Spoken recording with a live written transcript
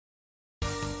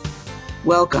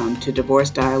Welcome to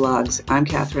Divorce Dialogues. I'm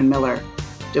Catherine Miller.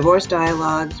 Divorce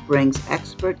Dialogues brings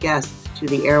expert guests to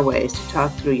the airways to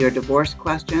talk through your divorce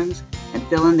questions and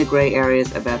fill in the gray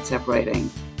areas about separating.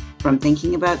 From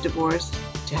thinking about divorce,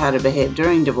 to how to behave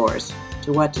during divorce,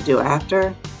 to what to do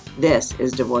after, this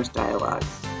is Divorce Dialogues.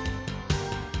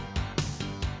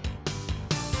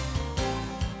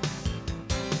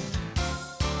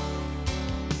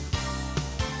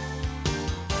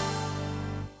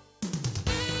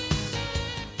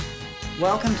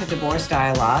 Welcome to Divorce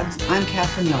Dialogues. I'm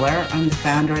Catherine Miller. I'm the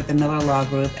founder at the Miller Law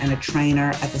Group and a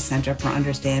trainer at the Center for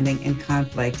Understanding in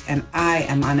Conflict, and I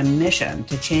am on a mission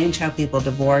to change how people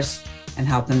divorce and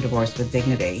help them divorce with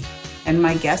dignity. And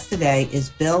my guest today is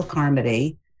Bill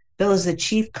Carmody. Bill is the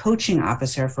Chief Coaching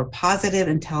Officer for Positive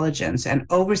Intelligence and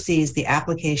oversees the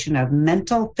application of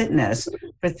mental fitness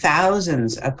for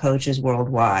thousands of coaches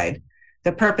worldwide.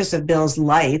 The purpose of Bill's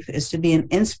life is to be an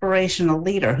inspirational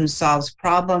leader who solves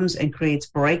problems and creates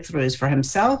breakthroughs for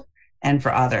himself and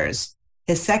for others.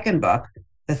 His second book,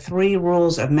 The 3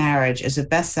 Rules of Marriage, is a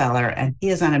bestseller, and he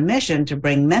is on a mission to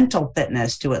bring mental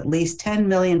fitness to at least 10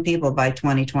 million people by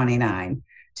 2029.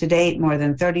 To date, more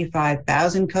than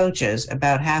 35,000 coaches,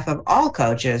 about half of all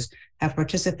coaches, have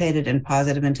participated in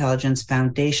Positive Intelligence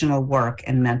foundational work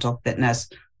in mental fitness.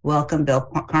 Welcome, Bill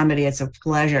Carmody. It's a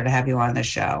pleasure to have you on the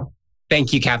show.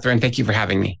 Thank you, Catherine. Thank you for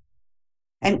having me.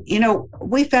 And,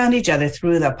 we found each other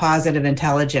through the positive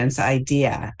intelligence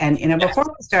idea. And, before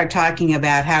we start talking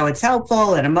about how it's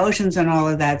helpful and emotions and all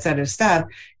of that sort of stuff,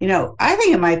 I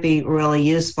think it might be really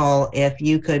useful if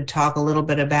you could talk a little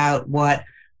bit about what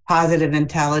positive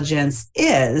intelligence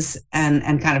is and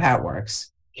kind of how it works.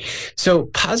 So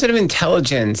positive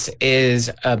intelligence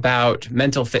is about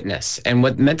mental fitness. And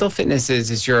what mental fitness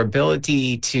is your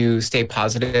ability to stay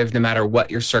positive no matter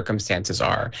what your circumstances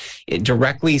are. It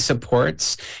directly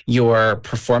supports your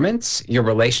performance, your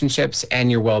relationships,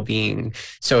 and your well-being.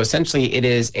 So essentially, it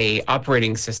is an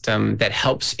operating system that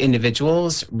helps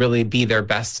individuals really be their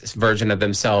best version of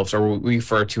themselves, or what we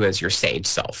refer to as your sage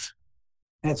self.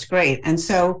 That's great. And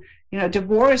so,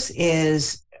 divorce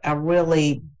is a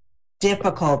really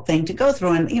difficult thing to go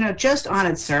through. And, just on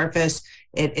its surface,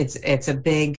 it's a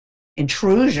big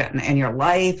intrusion in your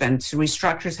life and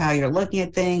restructures how you're looking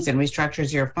at things and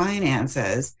restructures your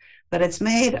finances. But it's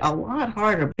made a lot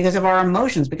harder because of our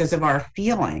emotions, because of our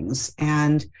feelings.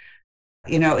 And,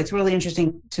 it's really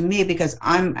interesting to me because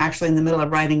I'm actually in the middle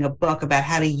of writing a book about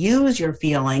how to use your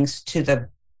feelings to the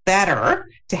better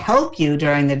to help you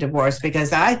during the divorce,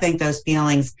 because I think those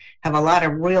feelings have a lot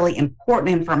of really important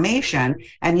information.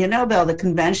 And Bill, the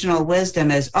conventional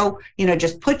wisdom is,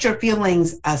 just put your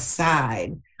feelings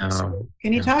aside. So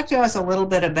can you talk to us a little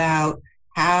bit about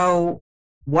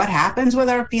what happens with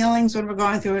our feelings when we're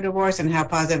going through a divorce and how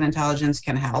positive intelligence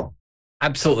can help?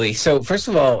 Absolutely. So first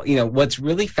of all, what's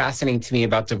really fascinating to me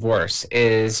about divorce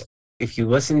is if you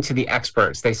listen to the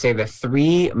experts, they say the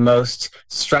 3 most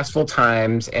stressful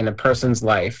times in a person's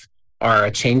life are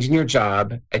a change in your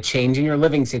job, a change in your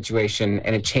living situation,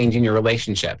 and a change in your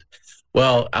relationship.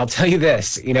 Well, I'll tell you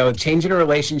this, a change in a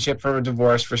relationship for a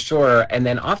divorce for sure. And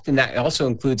then often that also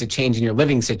includes a change in your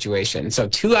living situation. So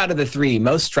 2 out of the 3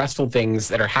 most stressful things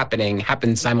that are happening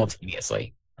happen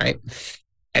simultaneously, right?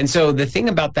 And so the thing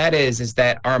about that is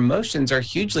that our emotions are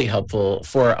hugely helpful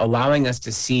for allowing us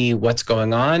to see what's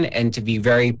going on and to be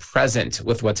very present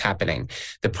with what's happening.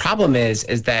 The problem is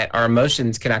that our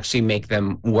emotions can actually make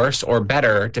them worse or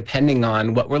better depending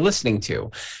on what we're listening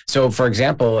to. So for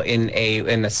example, in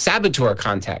a saboteur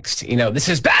context, this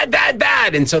is bad, bad,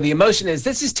 bad. And so the emotion is,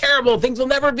 this is terrible. Things will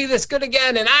never be this good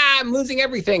again. And I'm losing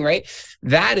everything, right?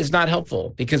 That is not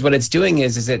helpful because what it's doing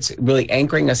is it's really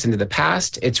anchoring us into the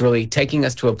past. It's really taking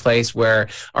us to a place where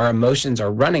our emotions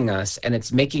are running us and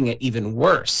it's making it even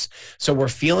worse. So we're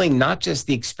feeling not just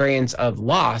the experience of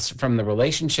loss from the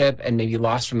relationship and maybe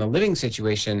loss from the living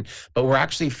situation, but we're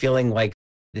actually feeling like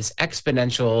this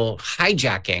exponential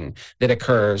hijacking that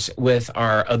occurs with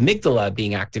our amygdala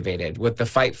being activated with the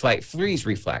fight, flight, freeze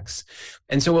reflex.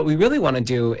 And so what we really want to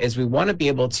do is we want to be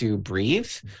able to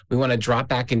breathe. We want to drop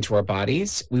back into our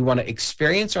bodies. We want to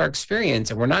experience our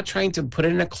experience. And we're not trying to put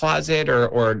it in a closet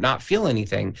or not feel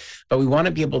anything, but we want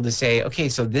to be able to say, okay,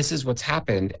 so this is what's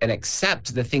happened and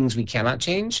accept the things we cannot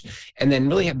change. And then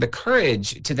really have the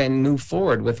courage to then move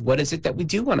forward with what is it that we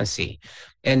do want to see.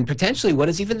 And potentially, what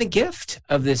is even the gift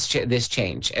of this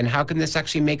change? And how can this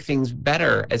actually make things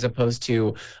better as opposed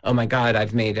to, oh my God,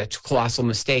 I've made a colossal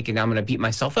mistake and now I'm going to beat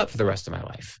myself up for the rest of my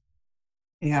life.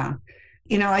 Yeah.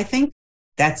 I think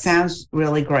that sounds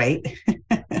really great.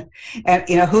 And,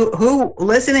 who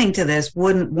listening to this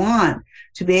wouldn't want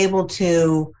to be able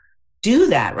to do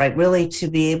that, right? Really to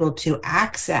be able to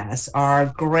access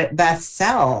our best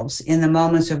selves in the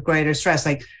moments of greater stress.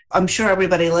 Like I'm sure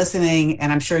everybody listening,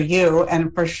 and I'm sure you,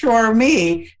 and for sure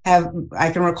me,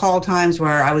 I can recall times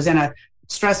where I was in a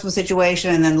stressful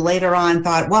situation and then later on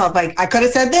thought, well, if I could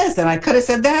have said this and I could have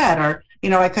said that, or,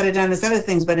 I could have done this other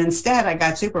things, but instead I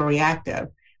got super reactive.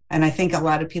 And I think a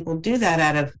lot of people do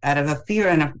that out of a fear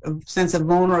and a sense of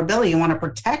vulnerability. You want to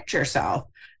protect yourself.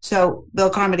 So, Bill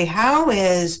Carmody, how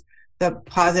is the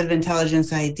positive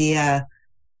intelligence idea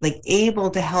like able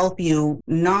to help you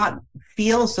not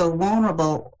feel so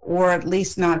vulnerable, or at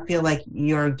least not feel like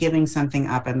you're giving something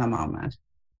up in the moment?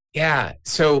 Yeah.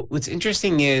 So what's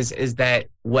interesting is that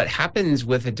what happens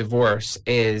with a divorce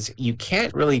is you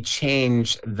can't really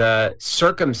change the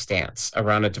circumstance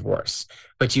around a divorce,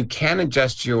 but you can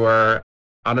adjust your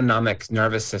autonomic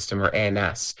nervous system, or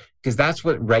ANS, because that's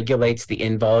what regulates the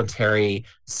involuntary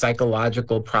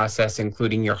psychological process,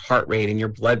 including your heart rate and your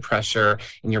blood pressure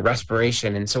and your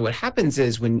respiration. And so what happens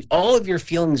is when all of your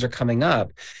feelings are coming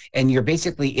up and you're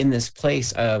basically in this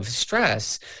place of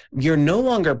stress, you're no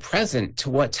longer present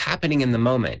to what's happening in the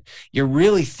moment. You're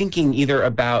really thinking either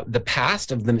about the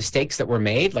past of the mistakes that were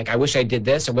made, like I wish I did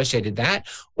this, I wish I did that,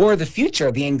 or the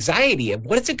future, the anxiety of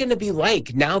what is it going to be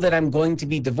like now that I'm going to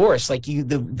be divorced? Like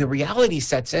the reality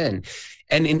sets in.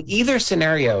 And in either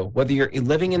scenario, whether you're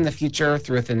living in the future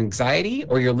through anxiety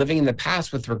or you're living in the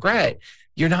past with regret,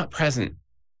 you're not present.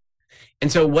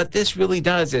 And so what this really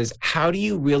does is, how do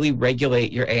you really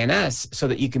regulate your ANS so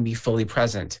that you can be fully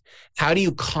present? How do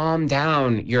you calm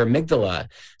down your amygdala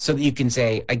so that you can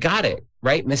say, I got it,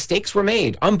 right? Mistakes were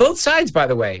made on both sides, by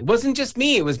the way. It wasn't just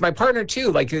me, it was my partner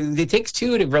too. Like it takes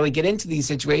two to really get into these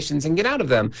situations and get out of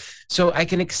them. So I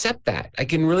can accept that. I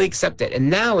can really accept it. And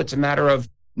now it's a matter of,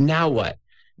 now what?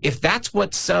 If that's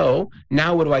what's so,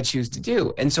 now what do I choose to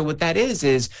do? And so what that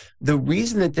is the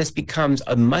reason that this becomes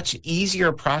a much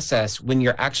easier process when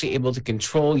you're actually able to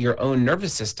control your own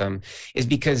nervous system is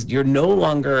because you're no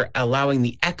longer allowing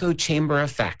the echo chamber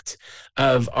effect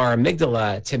of our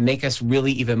amygdala to make us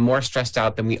really even more stressed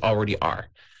out than we already are.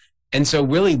 And so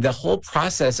really the whole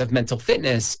process of mental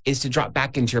fitness is to drop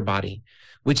back into your body,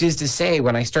 which is to say,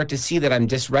 when I start to see that I'm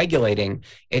dysregulating,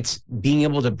 it's being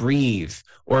able to breathe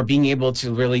or being able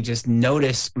to really just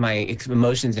notice my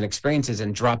emotions and experiences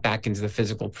and drop back into the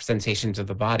physical sensations of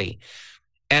the body.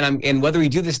 And whether we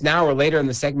do this now or later in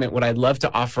the segment, what I'd love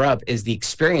to offer up is the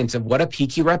experience of what a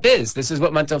PQ rep is. This is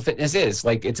what mental fitness is.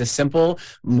 Like it's a simple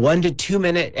 1 to 2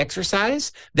 minute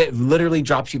exercise that literally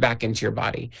drops you back into your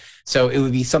body. So it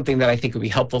would be something that I think would be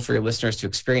helpful for your listeners to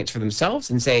experience for themselves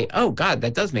and say, oh God,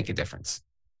 that does make a difference.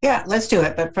 Yeah, let's do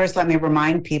it. But first, let me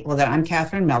remind people that I'm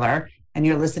Catherine Miller, and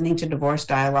you're listening to Divorce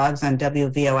Dialogues on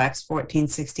WVOX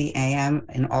 1460 AM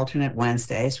in alternate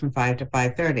Wednesdays from 5 to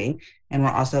 5:30. And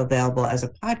we're also available as a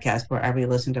podcast wherever you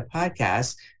listen to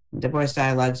podcasts. Divorce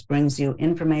Dialogues brings you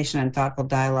information and thoughtful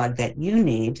dialogue that you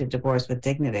need to divorce with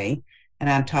dignity. And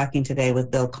I'm talking today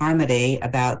with Bill Carmody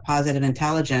about positive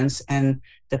intelligence and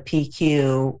the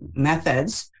PQ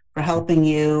methods for helping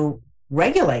you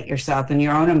regulate yourself and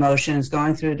your own emotions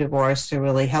going through a divorce to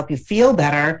really help you feel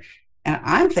better. And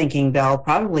I'm thinking, Bill,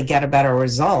 probably get a better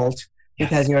result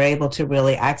because you're able to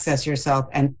really access yourself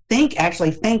and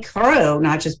actually think through,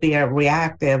 not just be a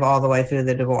reactive all the way through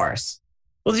the divorce.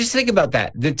 Well, just think about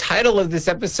that. The title of this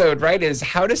episode, right, is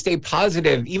How to Stay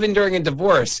Positive Even During a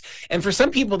Divorce. And for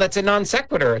some people, that's a non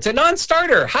sequitur. It's a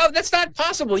non-starter. That's not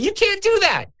possible. You can't do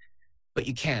that. But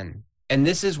you can. And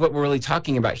this is what we're really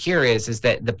talking about here is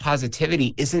that the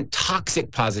positivity isn't toxic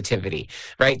positivity,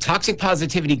 right? Toxic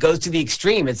positivity goes to the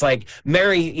extreme. It's like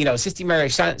Sister Mary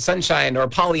Sunshine or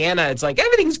Pollyanna. It's like,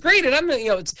 everything's great.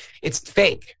 And it's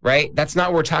fake, right? That's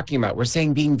not what we're talking about. We're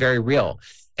saying being very real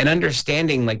and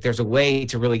understanding like there's a way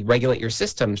to really regulate your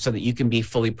system so that you can be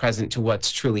fully present to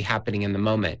what's truly happening in the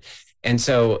moment. And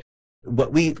so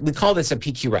what we call this a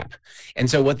PQ rep. And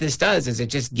so what this does is it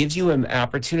just gives you an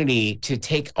opportunity to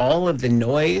take all of the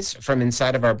noise from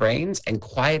inside of our brains and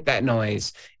quiet that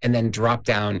noise and then drop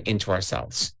down into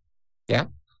ourselves. Yeah.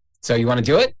 So you want to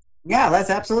do it? Yeah,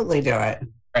 let's absolutely do it.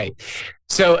 Right.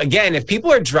 So again, if people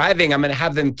are driving, I'm going to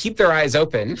have them keep their eyes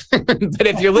open. But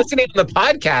if you're listening to the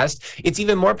podcast, it's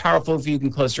even more powerful if you can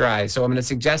close your eyes. So I'm going to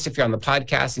suggest if you're on the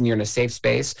podcast and you're in a safe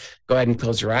space, go ahead and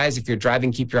close your eyes. If you're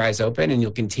driving, keep your eyes open and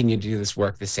you'll continue to do this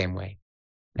work the same way.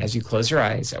 As you close your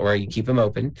eyes or you keep them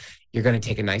open, you're going to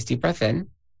take a nice deep breath in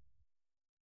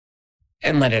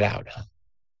and let it out.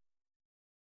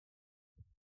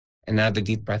 Another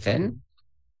deep breath in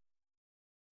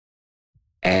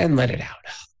and let it out.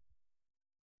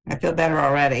 I feel better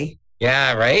already.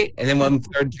 Yeah, right? And then one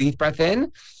third deep breath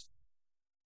in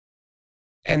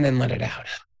and then let it out.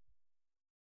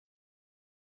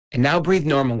 And now breathe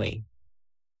normally.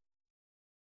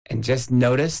 And just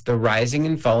notice the rising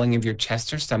and falling of your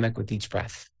chest or stomach with each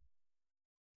breath.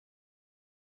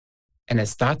 And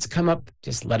as thoughts come up,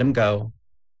 just let them go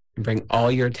and bring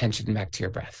all your attention back to your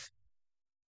breath.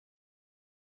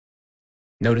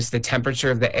 Notice the temperature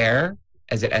of the air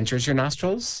as it enters your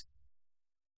nostrils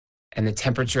and the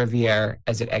temperature of the air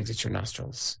as it exits your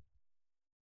nostrils.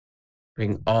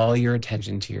 Bring all your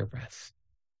attention to your breath.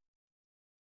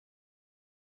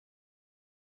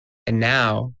 And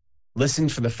now, listen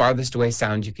for the farthest away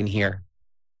sound you can hear.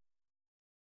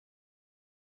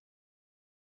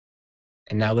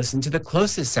 And now listen to the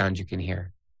closest sound you can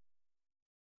hear.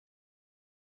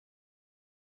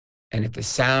 And if the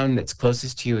sound that's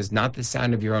closest to you is not the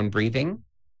sound of your own breathing,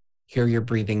 hear your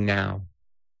breathing now.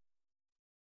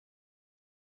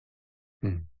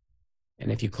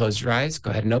 And if you close your eyes,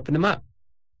 go ahead and open them up.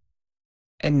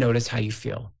 And notice how you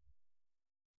feel.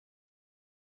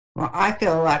 Well, I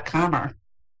feel a lot calmer.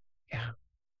 Yeah.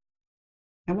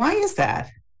 And why is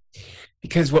that?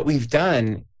 Because what we've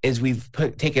done is we've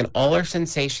taken all our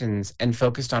sensations and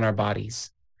focused on our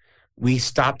bodies. We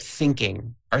stopped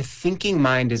thinking. Our thinking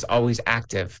mind is always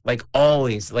active, like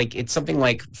always. Like it's something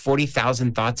like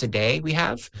 40,000 thoughts a day we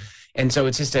have. And so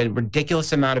it's just a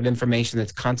ridiculous amount of information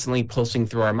that's constantly pulsing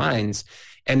through our minds.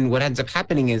 And what ends up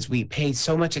happening is we pay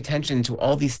so much attention to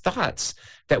all these thoughts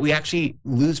that we actually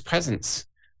lose presence.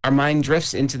 Our mind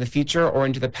drifts into the future or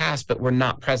into the past, but we're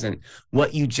not present.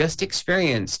 What you just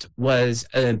experienced was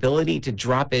an ability to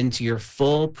drop into your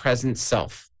full present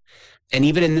self. And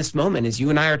even in this moment, as you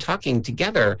and I are talking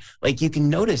together, like you can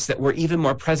notice that we're even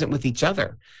more present with each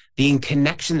other. The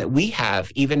connection that we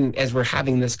have, even as we're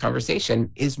having this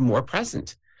conversation, is more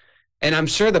present. And I'm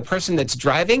sure the person that's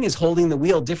driving is holding the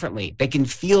wheel differently. They can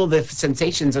feel the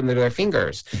sensations under their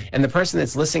fingers. And the person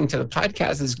that's listening to the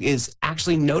podcast is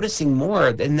actually noticing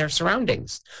more than their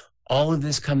surroundings. All of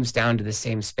this comes down to the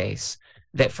same space,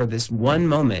 that for this one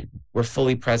moment, we're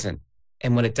fully present.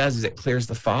 And what it does is it clears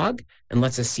the fog and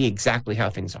lets us see exactly how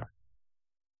things are.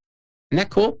 Isn't that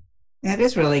cool? That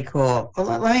is really cool.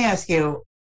 Well, let me ask you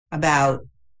about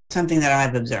something that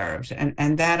I've observed.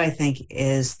 And that I think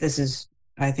is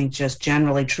just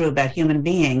generally true about human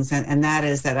beings. And that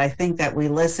is that I think that we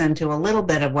listen to a little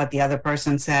bit of what the other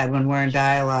person said when we're in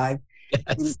dialogue.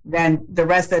 Yes. Then the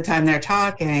rest of the time they're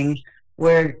talking,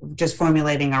 we're just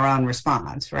formulating our own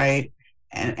response, right?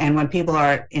 And when people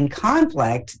are in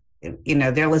conflict, you know,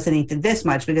 they're listening to this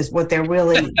much because what they're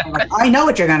really, like, I know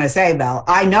what you're going to say, Belle.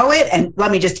 I know it. And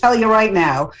let me just tell you right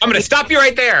now. I'm going to stop you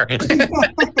right there.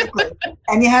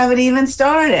 And you haven't even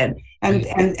started. And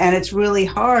it's really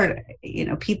hard. You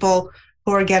know, people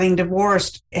who are getting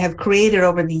divorced have created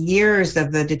over the years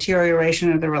of the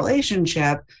deterioration of the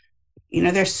relationship. You know,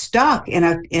 they're stuck in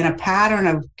a pattern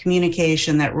of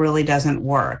communication that really doesn't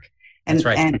work. And, that's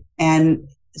right. And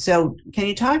so can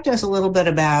you talk to us a little bit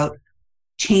about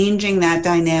changing that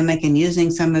dynamic and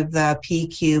using some of the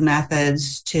PQ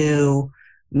methods to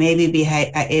maybe be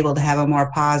able to have a more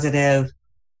positive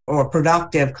or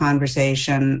productive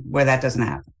conversation where that doesn't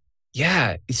happen?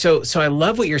 Yeah. So I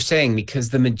love what you're saying, because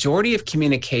the majority of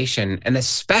communication, and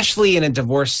especially in a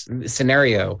divorce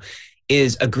scenario,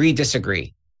 is agree,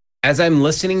 disagree. As I'm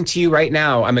listening to you right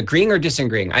now, I'm agreeing or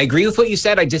disagreeing. I agree with what you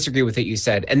said. I disagree with what you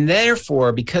said. And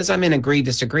therefore, because I'm in agree,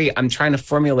 disagree, I'm trying to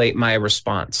formulate my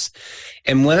response.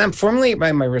 And when I'm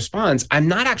formulating my response, I'm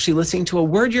not actually listening to a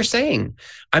word you're saying.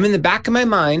 I'm in the back of my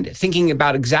mind thinking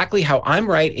about exactly how I'm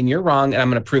right and you're wrong, and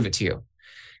I'm going to prove it to you.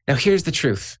 Now, here's the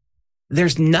truth.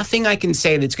 There's nothing I can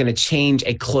say that's going to change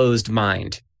a closed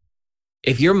mind.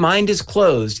 If your mind is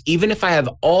closed, even if I have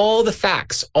all the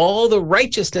facts, all the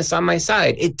righteousness on my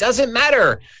side, it doesn't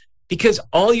matter, because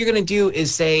all you're going to do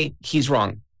is say he's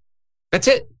wrong. That's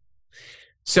it.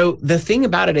 So the thing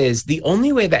about it is, the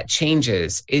only way that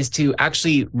changes is to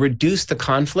actually reduce the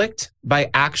conflict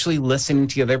by actually listening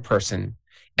to the other person.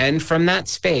 And from that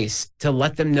space, to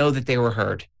let them know that they were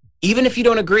heard, even if you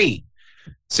don't agree.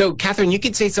 So Catherine, you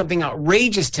could say something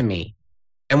outrageous to me.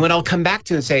 And what I'll come back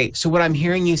to and say, so what I'm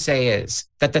hearing you say is,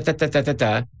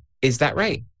 is that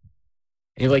right?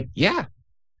 And you're like, yeah.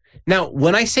 Now,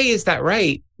 when I say, is that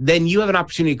right? Then you have an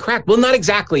opportunity to correct. Well, not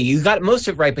exactly. You got most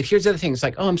of it right, but here's the other thing. It's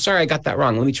like, oh, I'm sorry, I got that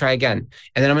wrong. Let me try again.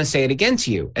 And then I'm going to say it again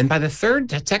to you. And by the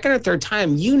second or third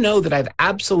time, you know that I've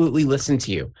absolutely listened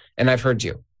to you and I've heard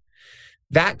you.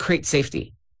 That creates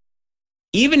safety.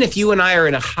 Even if you and I are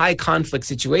in a high conflict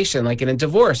situation, like in a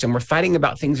divorce, and we're fighting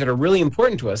about things that are really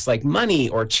important to us, like money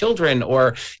or children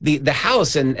or the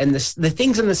house and the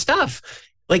things and the stuff,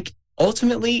 like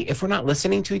ultimately, if we're not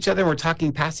listening to each other and we're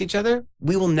talking past each other,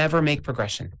 we will never make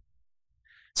progression.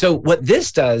 So what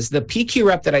this does, the PQ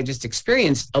rep that I just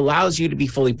experienced allows you to be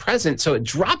fully present. So it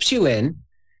drops you in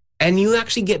and you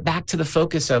actually get back to the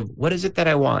focus of what is it that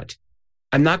I want?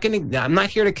 I'm not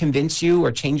here to convince you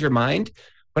or change your mind.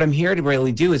 What I'm here to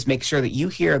really do is make sure that you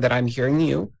hear that I'm hearing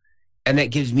you. And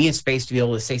that gives me a space to be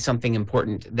able to say something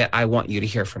important that I want you to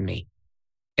hear from me.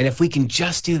 And if we can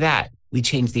just do that, we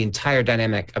change the entire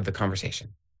dynamic of the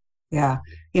conversation. Yeah.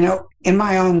 In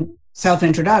my own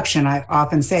self-introduction, I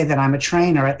often say that I'm a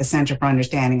trainer at the Center for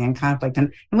Understanding and Conflict.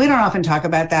 And we don't often talk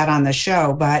about that on the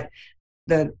show, but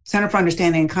the Center for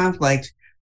Understanding and Conflict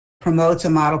promotes a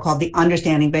model called the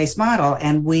understanding-based model.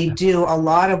 And we do a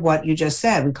lot of what you just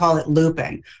said. We call it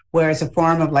looping, where it's a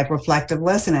form of like reflective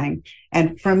listening.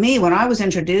 And for me, when I was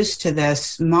introduced to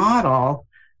this model,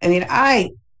 I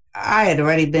had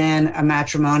already been a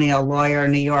matrimonial lawyer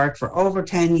in New York for over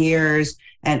 10 years.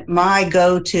 And my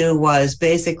go-to was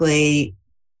basically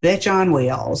bitch on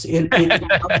wheels. And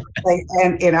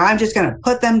I'm just going to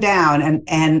put them down.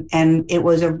 And it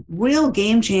was a real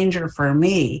game changer for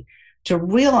me to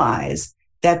realize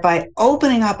that by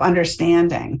opening up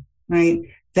understanding, right,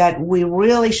 that we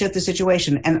really shift the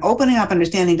situation. And opening up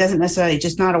understanding doesn't necessarily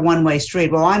just not a one-way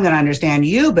street. Well, I'm going to understand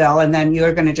you, Bill, and then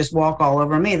you're going to just walk all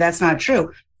over me. That's not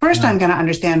true. First, I'm going to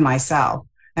understand myself.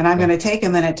 And I'm going to take a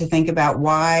minute to think about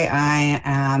why I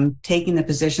am taking the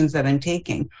positions that I'm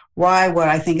taking, why what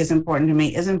I think is important to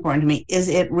me is important to me. Is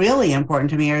it really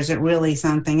important to me, or is it really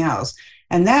something else?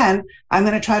 And then I'm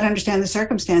going to try to understand the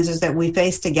circumstances that we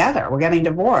face together. We're getting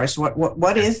divorced.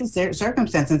 What is the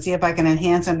circumstance, and see if I can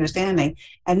enhance understanding.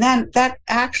 And then that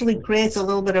actually creates a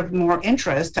little bit of more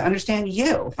interest to understand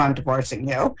you if I'm divorcing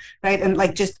you, right? And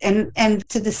and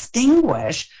to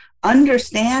distinguish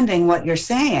understanding what you're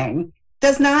saying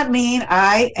does not mean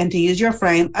and to use your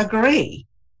frame, agree.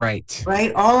 Right.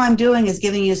 Right. All I'm doing is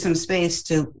giving you some space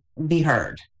to be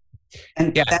heard.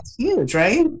 And that's huge,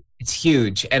 right? It's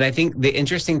huge. And I think the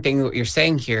interesting thing what you're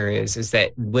saying here is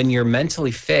that when you're mentally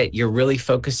fit, you're really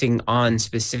focusing on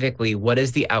specifically what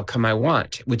is the outcome I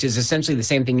want, which is essentially the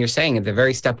same thing you're saying at the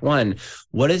very step one.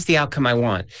 What is the outcome I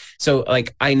want? So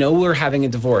I know we're having a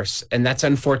divorce and that's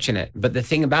unfortunate. But the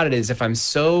thing about it is if I'm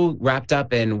so wrapped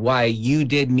up in why you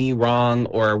did me wrong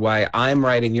or why I'm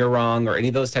right and you're wrong or any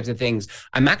of those types of things,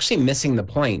 I'm actually missing the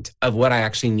point of what I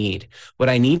actually need. What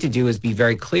I need to do is be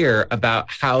very clear about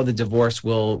how the divorce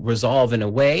will resolve in a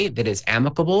way that is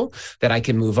amicable, that I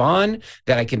can move on,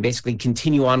 that I can basically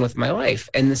continue on with my life.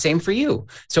 And the same for you.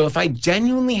 So if I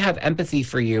genuinely have empathy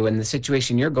for you and the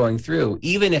situation you're going through,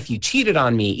 even if you cheated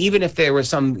on me, even if there was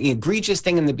some egregious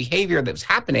thing in the behavior that was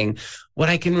happening, what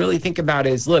I can really think about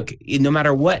is, look, no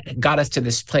matter what got us to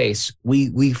this place,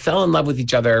 we fell in love with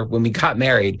each other when we got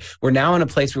married. We're now in a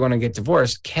place we want to get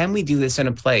divorced. Can we do this in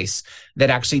a place that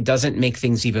actually doesn't make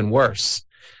things even worse?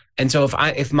 And so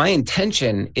if my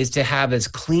intention is to have as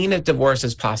clean a divorce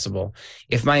as possible,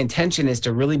 if my intention is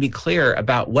to really be clear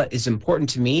about what is important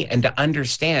to me and to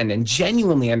understand and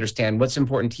genuinely understand what's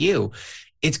important to you,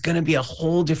 it's going to be a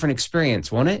whole different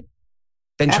experience, won't it?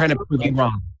 Than trying to prove you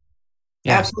wrong.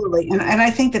 Yeah. Absolutely. And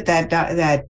I think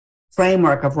that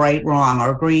framework of right, wrong,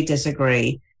 or agree,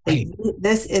 disagree, right.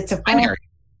 It's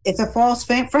a false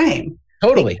frame.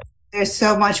 Totally. There's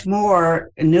so much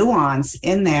more nuance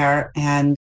in there.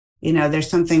 And there's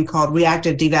something called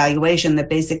reactive devaluation that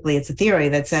basically it's a theory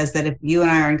that says that if you and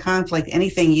I are in conflict,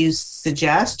 anything you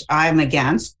suggest, I'm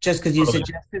against just because you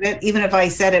suggested it, even if I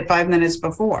said it 5 minutes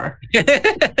before.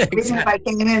 Exactly. Even if I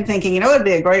came in thinking, it'd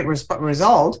be a great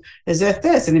result is if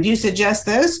this, and if you suggest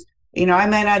this, I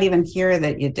may not even hear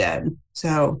that you did.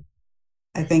 So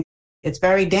I think it's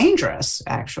very dangerous,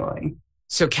 actually.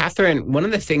 So, Catherine, one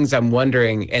of the things I'm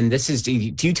wondering, and this is, do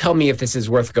you tell me if this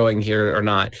is worth going here or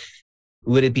not?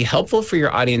 Would it be helpful for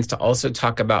your audience to also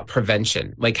talk about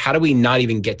prevention? Like, how do we not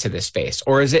even get to this space?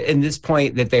 Or is it in this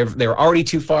point that they're already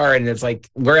too far and it's like,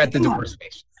 we're at the divorce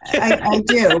space? I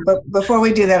do. But before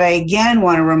we do that, I again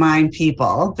want to remind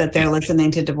people that they're listening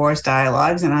to Divorce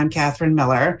Dialogues, and I'm Catherine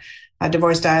Miller.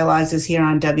 Divorce Dialogues is here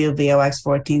on WVOX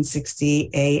 1460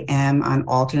 AM on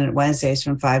alternate Wednesdays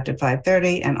from 5 to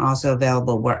 5:30, and also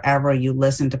available wherever you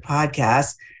listen to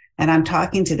podcasts. And I'm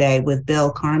talking today with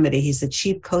Bill Carmody. He's the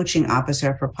Chief Coaching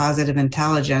Officer for Positive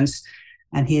Intelligence,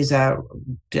 and he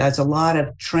does a lot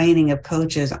of training of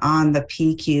coaches on the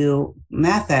PQ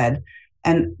method.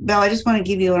 And Bill, I just want to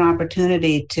give you an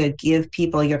opportunity to give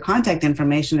people your contact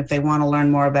information if they want to learn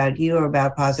more about you or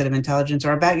about Positive Intelligence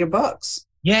or about your books.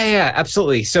 Yeah,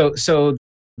 absolutely. So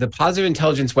The Positive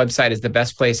Intelligence website is the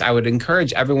best place. I would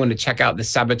encourage everyone to check out the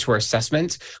saboteur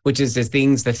assessment, which is the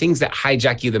things that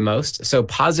hijack you the most. So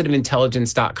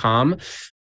positiveintelligence.com.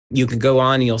 You can go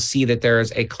on and you'll see that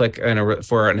there's a click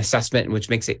for an assessment, which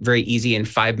makes it very easy in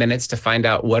 5 minutes to find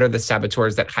out what are the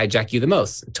saboteurs that hijack you the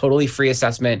most. Totally free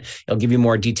assessment. It'll give you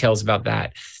more details about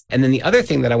that. And then the other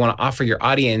thing that I want to offer your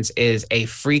audience is a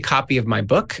free copy of my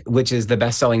book, which is the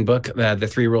best-selling book, The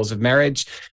 3 Rules of Marriage.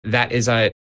 That is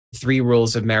a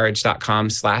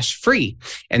three-rulesofmarriage.com/free.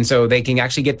 And so they can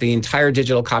actually get the entire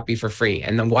digital copy for free.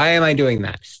 And then why am I doing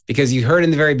that? Because you heard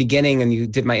in the very beginning and you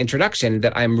did my introduction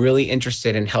that I'm really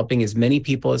interested in helping as many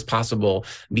people as possible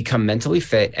become mentally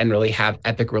fit and really have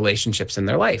epic relationships in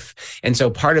their life. And so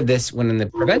part of this, when in the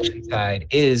prevention side,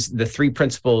 is the 3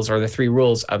 principles or the 3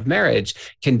 rules of marriage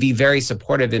can be very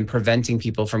supportive in preventing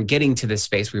people from getting to this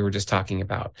space we were just talking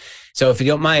about. So if you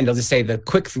don't mind, I'll just say the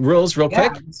quick rules real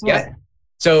quick. Yeah.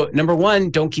 So number 1,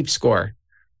 don't keep score.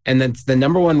 And that's the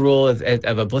number 1 rule of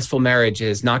a blissful marriage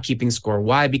is not keeping score.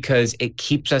 Why? Because it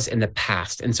keeps us in the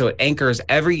past. And so it anchors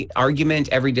every argument,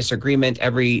 every disagreement,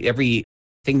 every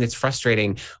thing that's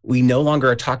frustrating. We no longer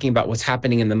are talking about what's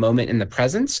happening in the moment in the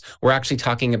presence. We're actually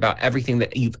talking about everything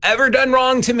that you've ever done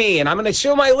wrong to me. And I'm going to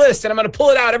show my list and I'm going to pull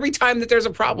it out every time that there's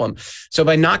a problem. So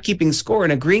by not keeping score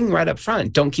and agreeing right up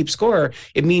front, don't keep score,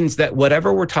 it means that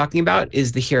whatever we're talking about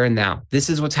is the here and now. This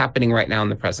is what's happening right now in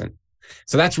the present.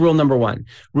 So that's rule number 1.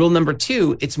 Rule number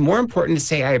 2, it's more important to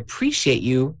say, I appreciate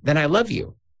you than I love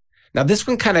you. Now, this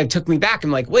one kind of took me back.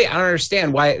 I'm like, wait, I don't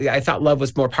understand why I thought love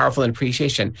was more powerful than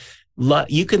appreciation.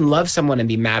 You can love someone and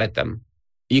be mad at them.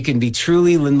 You can be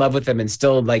truly in love with them and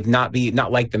still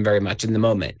not like them very much in the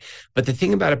moment. But the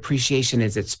thing about appreciation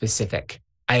is it's specific.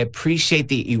 I appreciate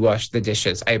that you washed the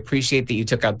dishes. I appreciate that you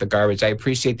took out the garbage. I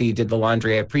appreciate that you did the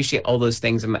laundry. I appreciate all those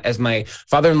things. As my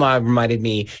father-in-law reminded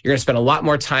me, you're going to spend a lot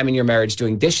more time in your marriage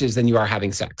doing dishes than you are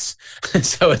having sex.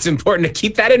 So it's important to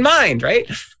keep that in mind, right?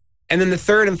 And then the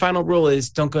third and final rule is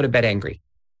don't go to bed angry.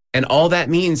 And all that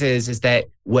means is that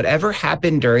whatever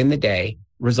happened during the day,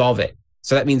 resolve it.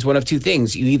 So that means one of 2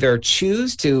 things. You either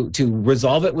choose to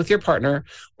resolve it with your partner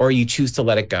or you choose to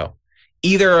let it go.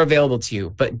 Either are available to you,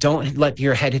 but don't let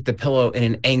your head hit the pillow in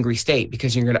an angry state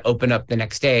because you're going to open up the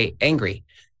next day angry.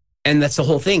 And that's the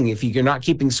whole thing. If you're not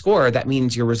keeping score, that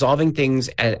means you're resolving things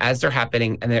as they're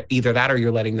happening, and either that or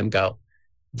you're letting them go.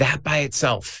 That by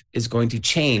itself is going to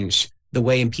change the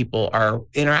way people are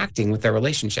interacting with their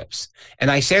relationships.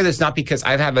 And I share this not because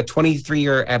I have a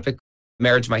 23-year epic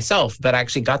marriage myself, but I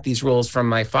actually got these rules from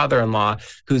my father-in-law,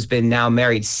 who's been now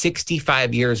married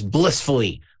 65 years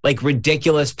blissfully, like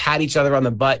ridiculous, pat each other on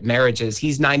the butt marriages.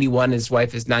 He's 91, his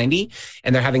wife is 90,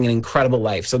 and they're having an incredible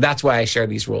life. So that's why I share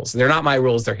these rules. They're not my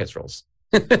rules, they're his rules.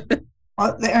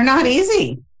 Well, they're not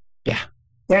easy. Yeah.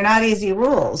 They're not easy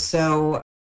rules. So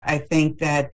I think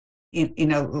that,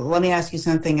 let me ask you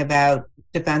something about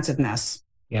defensiveness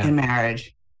in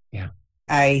marriage. Yeah.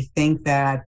 I think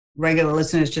that regular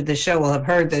listeners to the show will have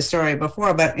heard this story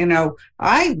before, but,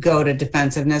 I go to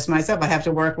defensiveness myself. I have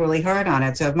to work really hard on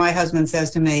it. So if my husband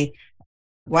says to me,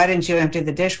 why didn't you empty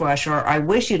the dishwasher? Or I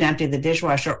wish you'd empty the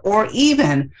dishwasher. Or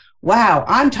even, wow,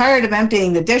 I'm tired of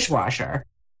emptying the dishwasher.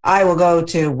 I will go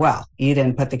to, well, you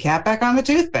didn't put the cap back on the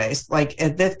toothpaste. Like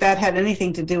as if that had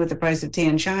anything to do with the price of tea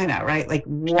in China, right? Like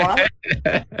what?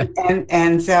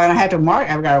 and so I had to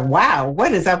I've got, wow,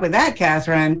 what is up with that,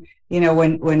 Catherine?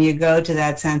 When you go to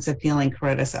that sense of feeling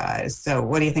criticized. So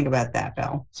what do you think about that,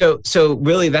 Bill? So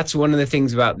really, that's one of the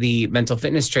things about the mental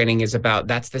fitness training is about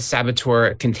that's the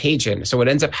saboteur contagion. So what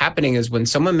ends up happening is when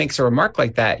someone makes a remark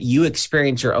like that, you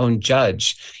experience your own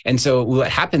judge. And so what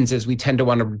happens is we tend to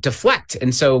want to deflect.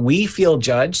 And so we feel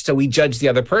judged. So we judge the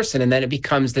other person. And then it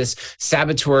becomes this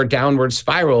saboteur downward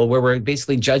spiral where we're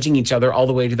basically judging each other all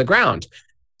the way to the ground.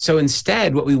 So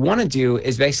instead, what we want to do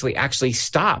is basically actually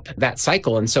stop that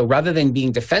cycle. And so rather than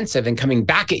being defensive and coming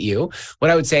back at you,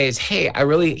 what I would say is, hey, I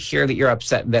really hear that you're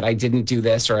upset that I didn't do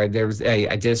this or I did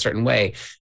a certain way.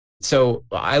 So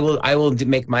I will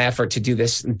make my effort to do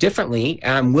this differently.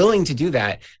 And I'm willing to do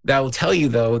that. But I will tell you,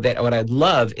 though, that what I'd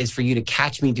love is for you to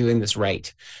catch me doing this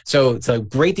right. So it's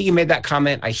great that you made that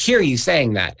comment. I hear you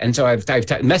saying that. And so I've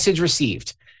message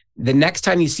received. The next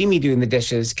time you see me doing the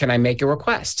dishes, can I make a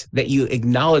request that you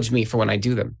acknowledge me for when I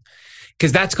do them?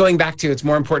 Because that's going back to, it's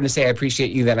more important to say I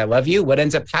appreciate you than I love you. What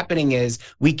ends up happening is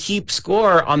we keep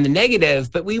score on the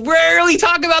negative, but we rarely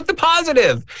talk about the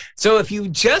positive. So if you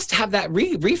just have that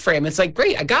reframe, it's like,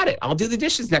 great, I got it. I'll do the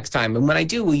dishes next time. And when I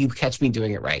do, will you catch me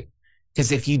doing it right?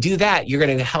 Because if you do that, you're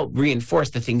going to help reinforce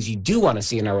the things you do want to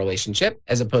see in our relationship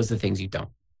as opposed to the things you don't.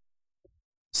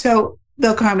 So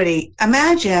Bill Carmody,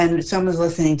 imagine someone's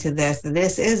listening to this.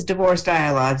 This is Divorce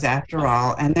Dialogues after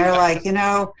all, and they're like,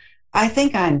 I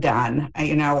think I'm done,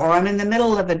 or I'm in the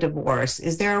middle of a divorce.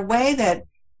 Is there a way that,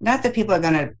 not that people are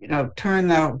going to, turn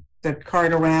the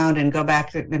card around and go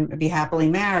back to and be happily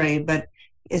married, but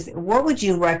what would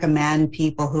you recommend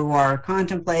people who are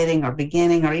contemplating or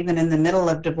beginning or even in the middle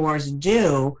of divorce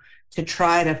do to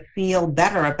try to feel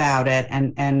better about it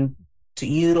and to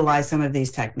utilize some of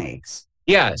these techniques?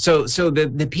 Yeah. So the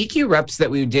PQ reps that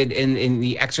we did in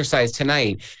the exercise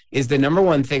tonight is the number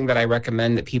one thing that I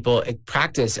recommend that people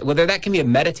practice, whether that can be a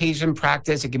meditation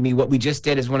practice, it can be what we just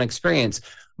did as one experience.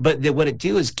 But what it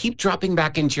do is keep dropping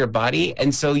back into your body.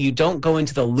 And so you don't go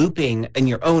into the looping in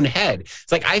your own head.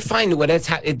 It's like, I find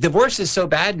divorce is so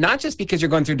bad, not just because you're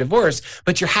going through divorce,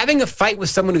 but you're having a fight with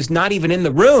someone who's not even in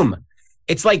the room.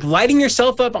 It's like lighting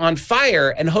yourself up on fire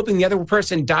and hoping the other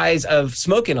person dies of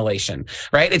smoke inhalation,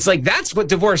 right? It's like, that's what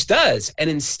divorce does. And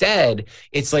instead,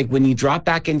 it's like when you drop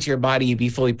back into your body, you be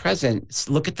fully present,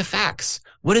 look at the facts.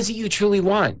 What is it you truly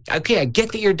want? Okay, I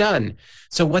get that you're done.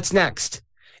 So what's next?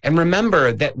 And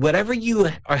remember that whatever you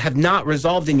have not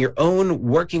resolved in your own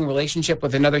working relationship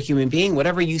with another human being,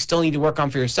 whatever you still need to work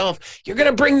on for yourself, you're going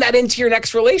to bring that into your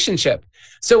next relationship.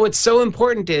 So what's so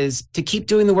important is to keep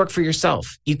doing the work for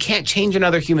yourself. You can't change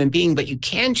another human being, but you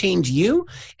can change you.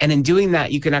 And in doing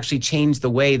that, you can actually change the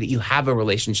way that you have a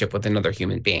relationship with another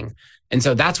human being. And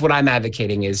so that's what I'm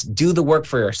advocating is do the work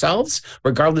for yourselves,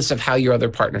 regardless of how your other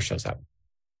partner shows up.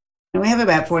 And we have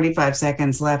about 45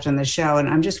 seconds left on the show. And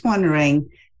I'm just wondering,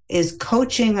 is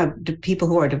coaching of people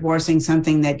who are divorcing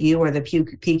something that you or the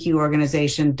PQ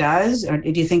organization does, or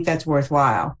do you think that's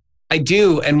worthwhile? I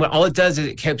do. And all it does is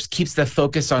it keeps the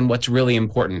focus on what's really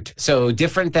important. So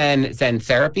different than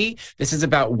therapy, this is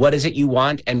about what is it you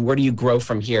want and where do you grow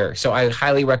from here. So I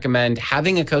highly recommend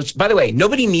having a coach. By the way,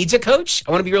 nobody needs a coach.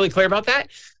 I want to be really clear about that.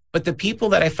 But the people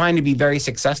that I find to be very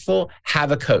successful have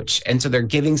a coach. And so they're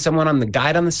giving someone on the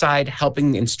guide on the side,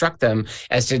 helping instruct them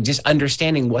as to just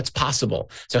understanding what's possible.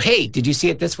 So, hey, did you see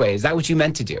it this way? Is that what you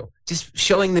meant to do? Just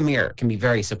showing the mirror can be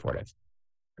very supportive.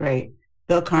 Great.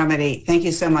 Bill Carmody, thank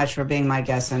you so much for being my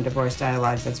guest on Divorce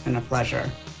Dialogues. It's been a pleasure.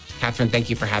 Catherine, thank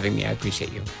you for having me. I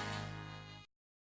appreciate you.